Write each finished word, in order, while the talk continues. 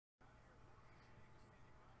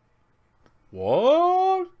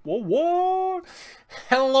What? What?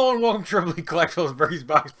 Hello and welcome to Triple E Collectibles, Bergie's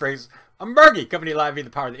Box Breaks. I'm Bergie, coming to you live via the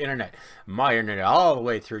power of the internet. My internet, all the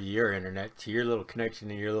way through your internet, to your little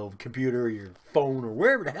connection in your little computer, your phone, or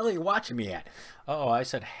wherever the hell you're watching me at. Uh-oh, I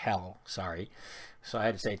said hell. Sorry. So I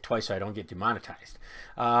had to say it twice so I don't get demonetized.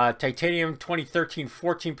 Titanium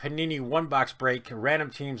 2013-14 Panini 1-box break. Random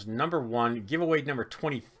teams number 1. Giveaway number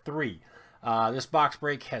 23. This box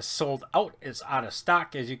break has sold out. It's out of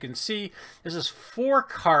stock. As you can see, this is 4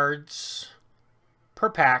 cards per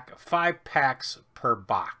pack, 5 packs per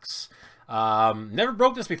box. Never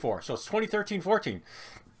broke this before, so it's 2013-14.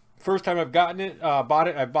 First time I've gotten it, bought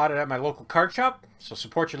it. I bought it at my local card shop. So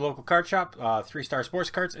support your local card shop. 3-Star Sports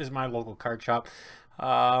Cards is my local card shop.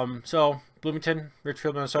 So Bloomington,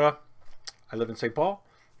 Richfield, Minnesota. I live in St. Paul.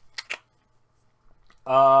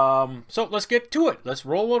 So let's get to it. Let's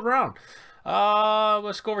roll it around.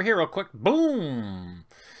 Let's go over here real quick. Boom.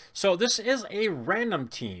 So this is a random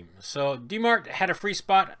team. So DMart had a free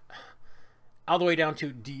spot all the way down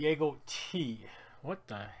to Diego T. What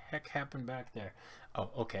the heck happened back there? Oh,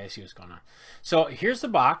 okay, I see what's going on. So here's the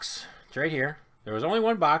box. It's right here. There was only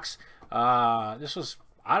one box. This was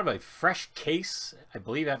out of a fresh case, I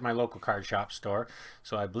believe, at my local card shop store.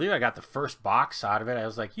 So I believe I got the first box out of it. I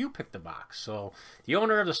was like, you pick the box. So the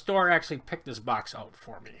owner of the store actually picked this box out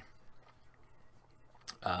for me.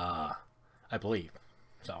 I believe.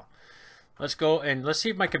 So let's go and let's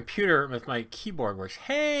see if my computer with my keyboard works.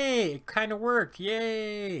 Hey, it kind of worked.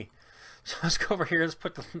 Yay. So let's go over here. Let's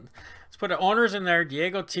put the owners in there.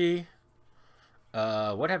 Diego T.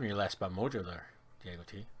 What happened to your last spot? Mojo there. Diego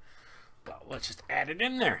T. Well, let's just add it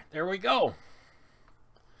in there. There we go.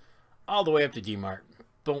 All the way up to DMart.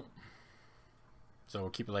 Boom. So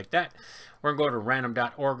we'll keep it like that. We're going to go to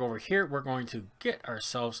random.org over here. We're going to get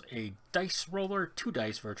ourselves a dice roller, 2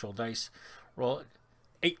 dice, virtual dice. Roll it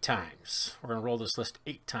 8 times. We're going to roll this list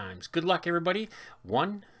 8 times. Good luck, everybody.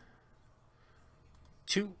 1,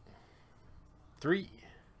 2, 3,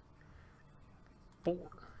 4,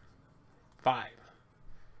 5,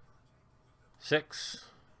 6,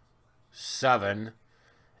 7,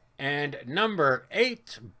 and number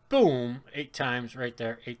 8. Boom. 8 times right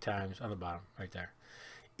there. 8 times on the bottom right there.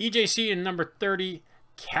 EJC in number 30.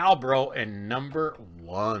 Calbro in number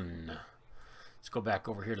 1. Let's go back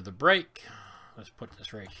over here to the break. Let's put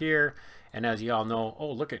this right here. And as you all know,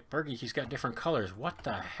 oh, look at Bergie. He's got different colors. What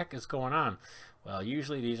the heck is going on? Well,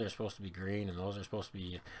 usually these are supposed to be green, and those are supposed to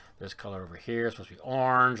be this color over here. It's supposed to be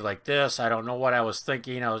orange like this. I don't know what I was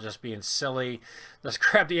thinking. I was just being silly. Let's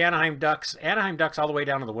grab the Anaheim Ducks. Anaheim Ducks all the way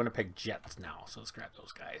down to the Winnipeg Jets now. So let's grab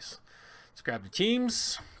those guys. Let's grab the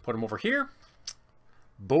teams. Put them over here.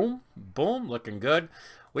 Boom. Boom. Looking good.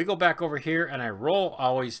 We go back over here, and I roll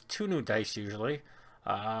always 2 new dice usually.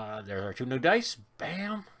 There are 2 new dice.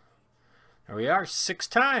 Bam. There we are. 6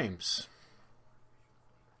 times.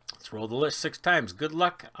 Let's roll the list 6 times. Good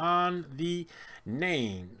luck on the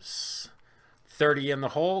names. 30 in the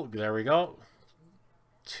hole. There we go.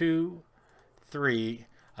 2, 3.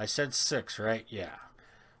 I said 6, right? Yeah.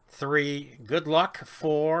 3. Good luck.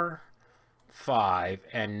 4, 5.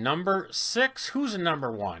 And number 6. Who's in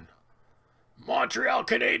number 1? Montreal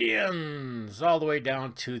Canadiens. All the way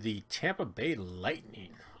down to the Tampa Bay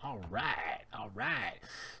Lightning. All right. All right.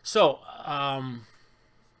 So,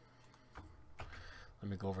 let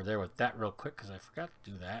me go over there with that real quick because I forgot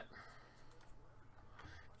to do that.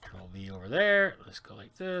 Control V over there. Let's go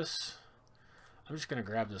like this. I'm just going to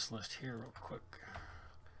grab this list here real quick.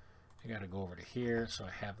 I got to go over to here so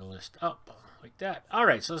I have the list up like that. All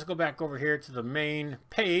right, so let's go back over here to the main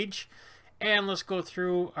page and let's go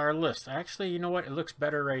through our list. Actually, you know what? It looks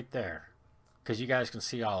better right there because you guys can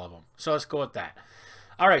see all of them. So let's go with that.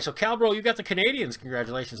 All right, so Calbro, you got the Canadians.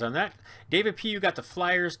 Congratulations on that. David P, you got the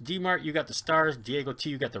Flyers. DMart, you got the Stars. Diego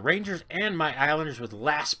T, you got the Rangers. And my Islanders with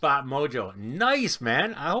last spot mojo. Nice,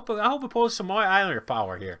 man. I hope it pulls some more Islander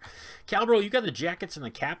power here. Calbro, you got the Jackets and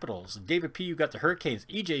the Capitals. David P, you got the Hurricanes.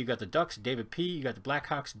 EJ, you got the Ducks. David P, you got the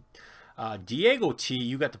Blackhawks. Diego T,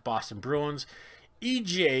 you got the Boston Bruins.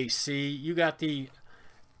 EJC, you got the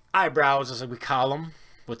Eyebrows, as we call them,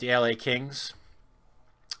 with the LA Kings.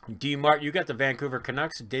 D-Mart, you got the Vancouver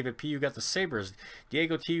Canucks. David P, you got the Sabres.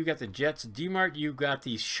 Diego T, you got the Jets. D-Mart, you got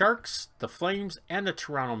the Sharks, the Flames, and the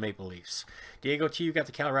Toronto Maple Leafs. Diego T, you got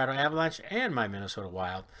the Colorado Avalanche and my Minnesota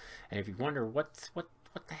Wild. And if you wonder what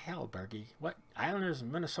the hell, Bergie? What? Islanders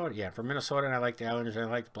in Minnesota? Yeah, for Minnesota, and I like the Islanders, and I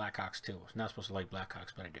like the Blackhawks too. I'm not supposed to like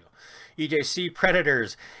Blackhawks, but I do. EJC,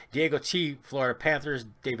 Predators. Diego T, Florida Panthers.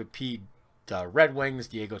 David P, the Red Wings.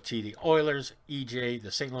 Diego T, the Oilers. EJ,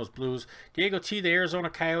 the St. Louis Blues. Diego T, the Arizona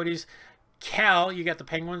Coyotes. Cal, you got the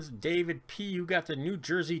Penguins. David P, you got the New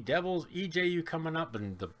Jersey Devils. EJ, you coming up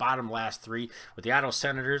in the bottom last three with the Ottawa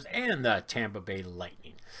Senators and the Tampa Bay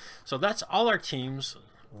Lightning. So that's all our teams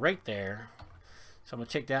right there. So I'm going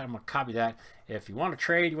to take that. I'm going to copy that. If you want to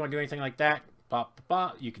trade, you want to do anything like that,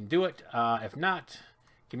 you can do it. If not,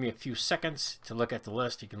 give me a few seconds to look at the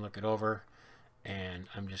list. You can look it over. And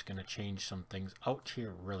I'm just going to change some things out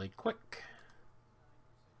here really quick.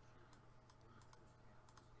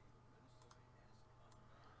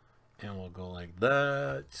 And we'll go like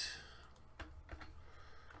that.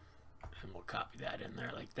 And we'll copy that in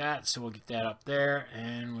there like that. So we'll get that up there.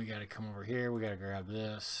 And we got to come over here. We got to grab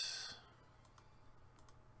this.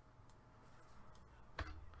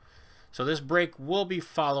 So this break will be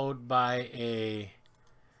followed by a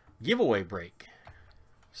giveaway break.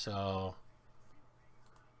 So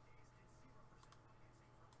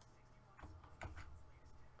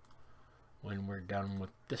when we're done with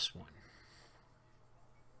this one.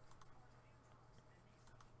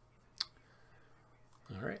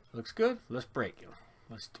 All right, looks good. Let's break it.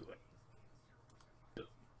 Let's do it.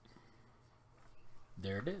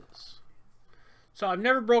 There it is. So I've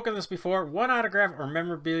never broken this before. One autograph or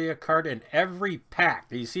memorabilia card in every pack.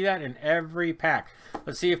 Do you see that? In every pack.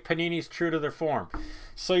 Let's see if Panini's true to their form.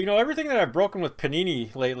 So, you know, everything that I've broken with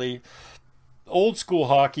Panini lately, old school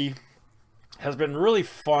hockey, has been really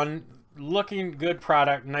fun. Looking good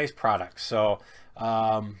product, nice product. So,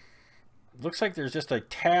 looks like there's just a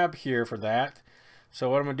tab here for that. So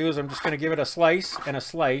what I'm going to do is I'm just going to give it a slice and a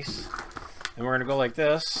slice. And we're going to go like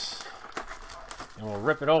this. And we'll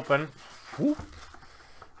rip it open. Whoop.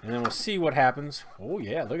 And then we'll see what happens. Oh,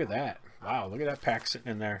 yeah, look at that. Wow, look at that pack sitting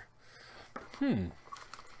in there.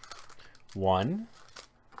 1,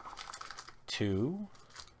 2,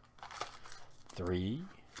 3,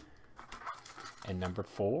 and number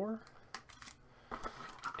 4.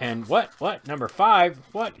 And what? Number 5?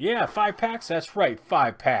 What? Yeah, 5 packs? That's right,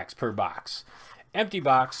 5 packs per box. Empty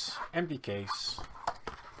box, empty case,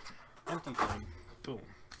 empty thing. Boom.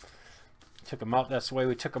 Took them out. That's the way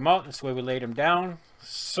we took them out. That's the way we laid them down.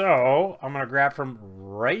 So I'm going to grab from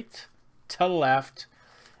right to left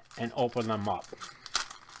and open them up.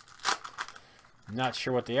 Not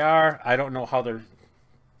sure what they are. I don't know how they're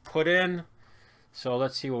put in. So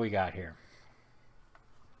let's see what we got here.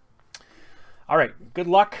 All right. Good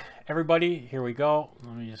luck, everybody. Here we go.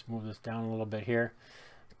 Let me just move this down a little bit here.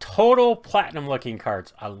 Total platinum looking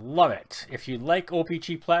cards. I love it. If you like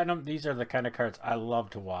OPC Platinum, these are the kind of cards I love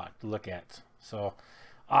to look at. So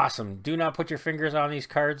awesome. Do not put your fingers on these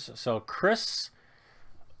cards. So Chris,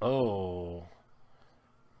 Versteg,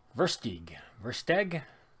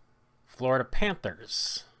 Florida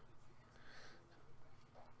Panthers.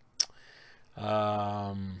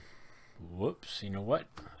 Whoops, you know what?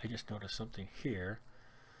 I just noticed something here.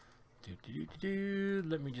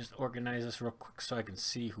 Let me just organize this real quick so I can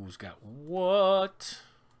see who's got what.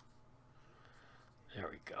 There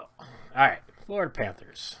we go. All right, Florida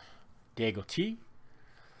Panthers. Diego T.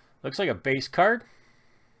 Looks like a base card.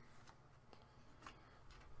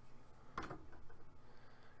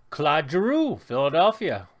 Claude Giroux,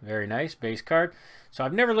 Philadelphia. Very nice base card. So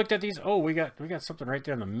I've never looked at these. Oh, we got something right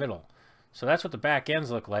there in the middle. So that's what the back ends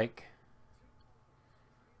look like.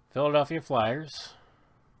 Philadelphia Flyers.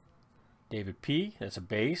 David P. That's a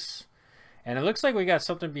base. And it looks like we got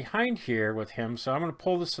something behind here with him. So I'm going to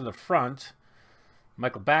pull this to the front.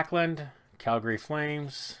 Michael Backlund, Calgary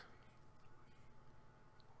Flames.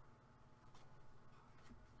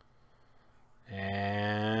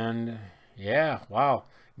 And yeah, wow.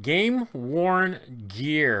 Game worn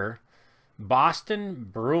gear. Boston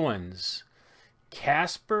Bruins.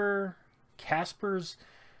 Casper's.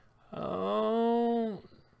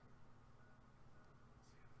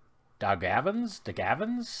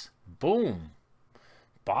 DeGavins? Boom.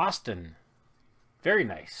 Boston. Very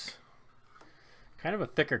nice. Kind of a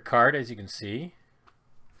thicker card, as you can see.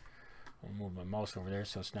 I'll move my mouse over there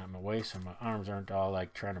so it's not in my way, so my arms aren't all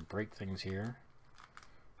like trying to break things here.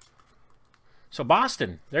 So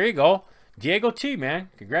Boston, there you go. Diego T, man.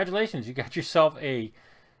 Congratulations. You got yourself a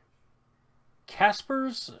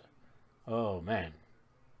Casper's. Oh, man.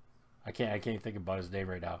 I can't think about his name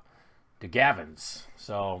right now. DeGavins.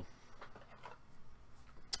 So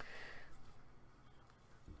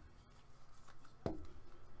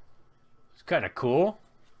it's kind of cool.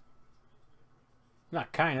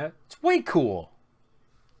 Not kind of. It's way cool.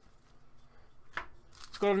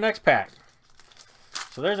 Let's go to the next pack.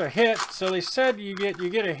 So there's a hit. So they said you get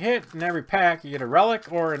a hit in every pack. You get a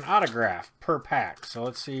relic or an autograph per pack. So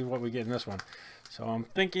let's see what we get in this one. So I'm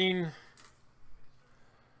thinking,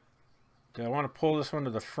 do I want to pull this one to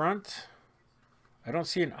the front? I don't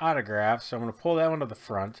see an autograph, so I'm going to pull that one to the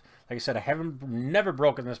front. Like I said, I never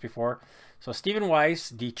broken this before. So Stephen Weiss,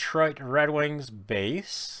 Detroit Red Wings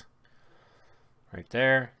base. Right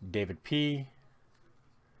there. David P.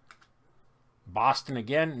 Boston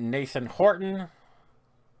again. Nathan Horton.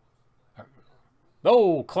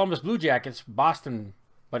 Oh, Columbus Blue Jackets. Boston.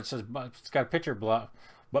 But it says, it's got a picture. But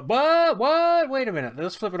what? Wait a minute.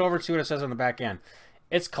 Let's flip it over and see what it says on the back end.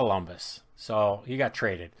 It's Columbus. So he got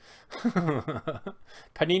traded.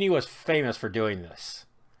 Panini was famous for doing this.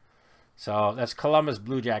 So that's Columbus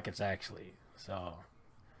Blue Jackets, actually. So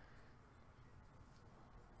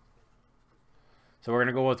we're going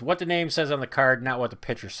to go with what the name says on the card, not what the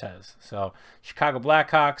picture says. So Chicago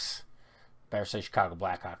Blackhawks. Better say Chicago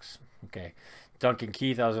Blackhawks. Okay. Duncan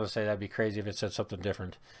Keith, I was going to say that'd be crazy if it said something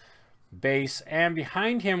different. Base. And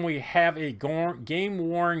behind him we have a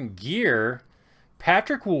game-worn gear.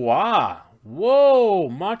 Patrick Roy. Whoa,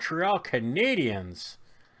 Montreal Canadiens.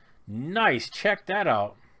 Nice. Check that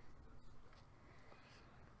out.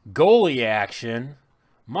 Goalie action.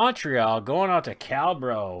 Montreal going out to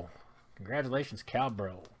Calbro. Congratulations,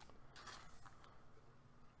 Calbro.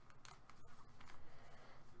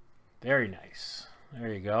 Very nice.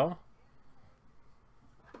 There you go.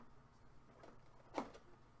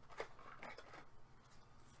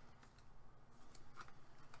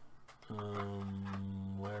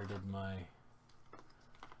 Where did my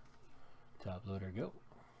top loader go?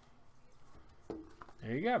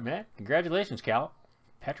 There you go, man. Congratulations, Cal.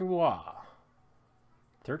 Patrick Roy.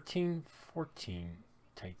 1314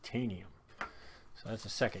 titanium. So that's the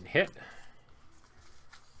second hit.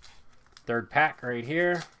 Third pack right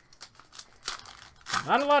here.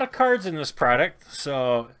 Not a lot of cards in this product,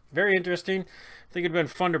 so very interesting. I think it'd been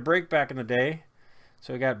fun to break back in the day.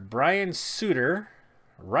 So we got Ryan Suter,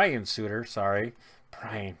 sorry.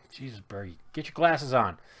 Brian, Jesus, Bergie, get your glasses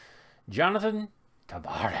on. Jonathan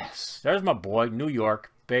Tavares. There's my boy, New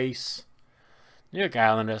York, base. New York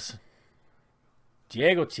Islanders.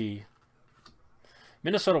 Diego T.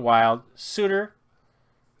 Minnesota Wild. Suter.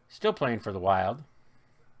 Still playing for the Wild.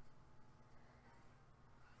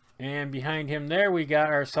 And behind him there, we got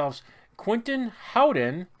ourselves Quentin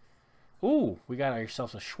Howden. Ooh, we got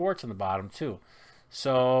ourselves a Schwartz on the bottom, too.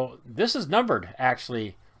 So this is numbered,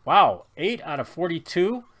 actually. Wow, 8 out of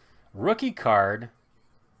 42. Rookie card.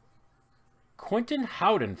 Quentin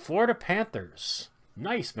Howden, Florida Panthers.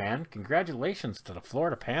 Nice, man. Congratulations to the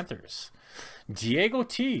Florida Panthers. Diego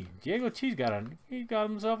T. Diego T's got he got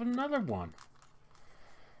himself another one.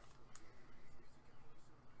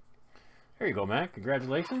 There you go, man.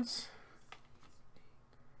 Congratulations.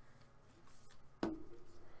 A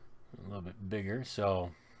little bit bigger,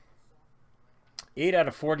 so 8 out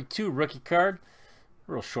of 42 rookie card.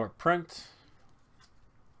 Real short print.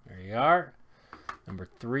 There you are. Number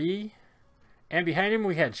 3. And behind him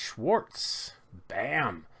we had Schwartz.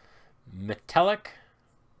 Bam. Metallic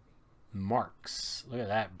marks. Look at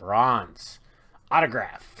that. Bronze.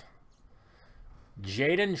 Autograph.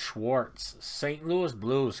 Jaden Schwartz. St. Louis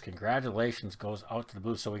Blues. Congratulations goes out to the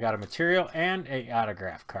Blues. So we got a material and a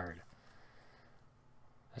autograph card.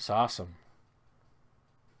 That's awesome.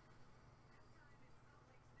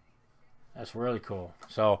 That's really cool.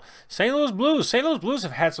 So, St. Louis Blues. St. Louis Blues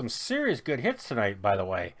have had some serious good hits tonight, by the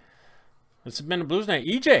way. This has been a Blues night.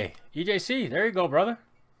 EJC. There you go, brother.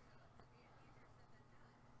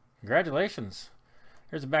 Congratulations.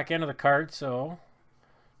 Here's the back end of the card. So,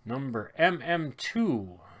 number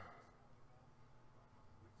MM2.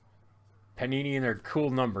 Panini and their cool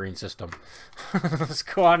numbering system. Let's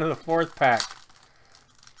go on to the 4th pack.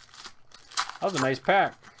 That was a nice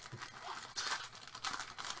pack.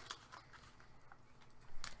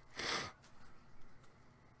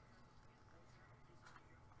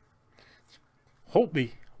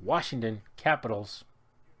 Holtby, Washington Capitals.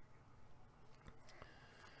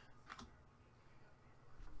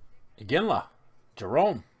 Iginla,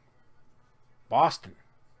 Jerome, Boston.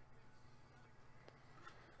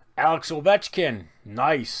 Alex Ovechkin,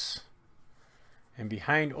 nice. And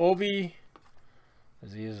behind Ovi,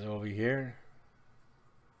 as he is over here.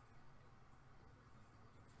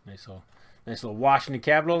 Nice little Washington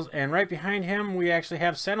Capitals. And right behind him, we actually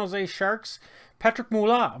have San Jose Sharks, Patrick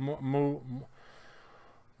Mulot.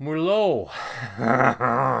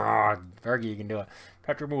 Fergie, you can do it.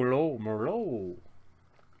 Patrick Mulot.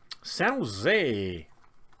 San Jose.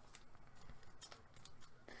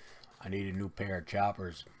 I need a new pair of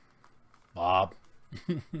choppers, Bob.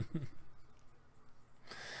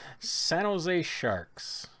 San Jose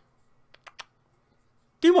Sharks.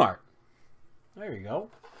 D-Mart. There you go.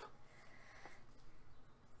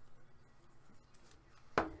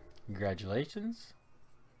 Congratulations,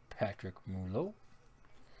 Patrick Mulot.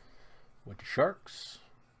 with the Sharks.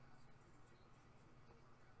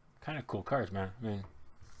 Kind of cool cards, man. I mean,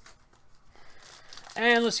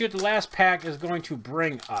 and let's see what the last pack is going to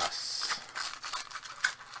bring us.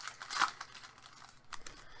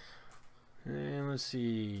 And let's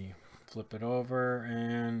see. Flip it over,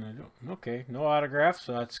 and okay, no autograph,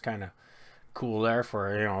 so that's kind of cool there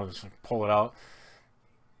for, you know, just pull it out.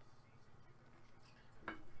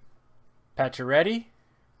 Pacioretty,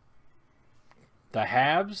 the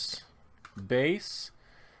Habs, base,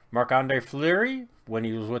 Marc-Andre Fleury when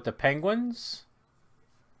he was with the Penguins,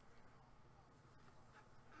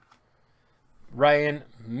 Ryan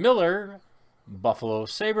Miller, Buffalo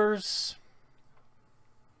Sabres,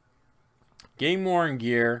 game worn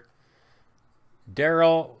gear,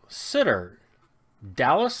 Daryl Sitter,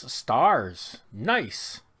 Dallas Stars.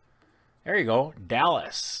 Nice. There you go.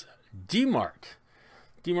 Dallas. D-Mart.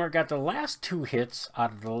 D-Mart got the last 2 hits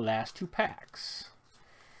out of the last 2 packs.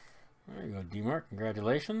 There you go, D-Mart.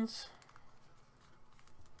 Congratulations.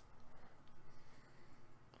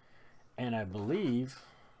 And I believe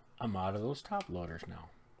I'm out of those top loaders now.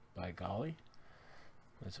 By golly.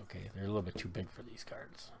 That's okay. They're a little bit too big for these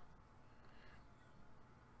cards.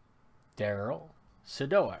 Daryl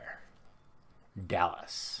Sidor,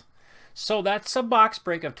 Dallas. So that's a box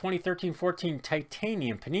break of 2013-14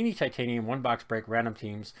 Titanium, Panini Titanium, 1 box break, random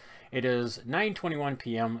teams. It is 9:21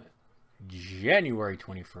 p.m. January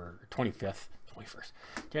 25th,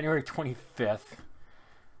 January 25th,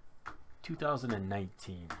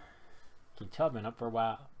 2019. Can you tell I've been up for a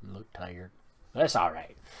while? I look tired. That's all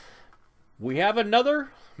right. We have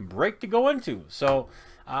another break to go into. So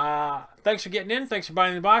thanks for getting in. Thanks for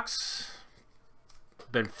buying the box.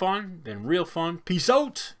 Been fun. Been real fun. Peace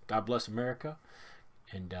out. God bless America.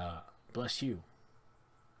 And bless you.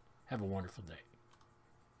 Have a wonderful day.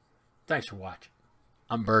 Thanks for watching.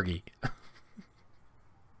 I'm Bergie.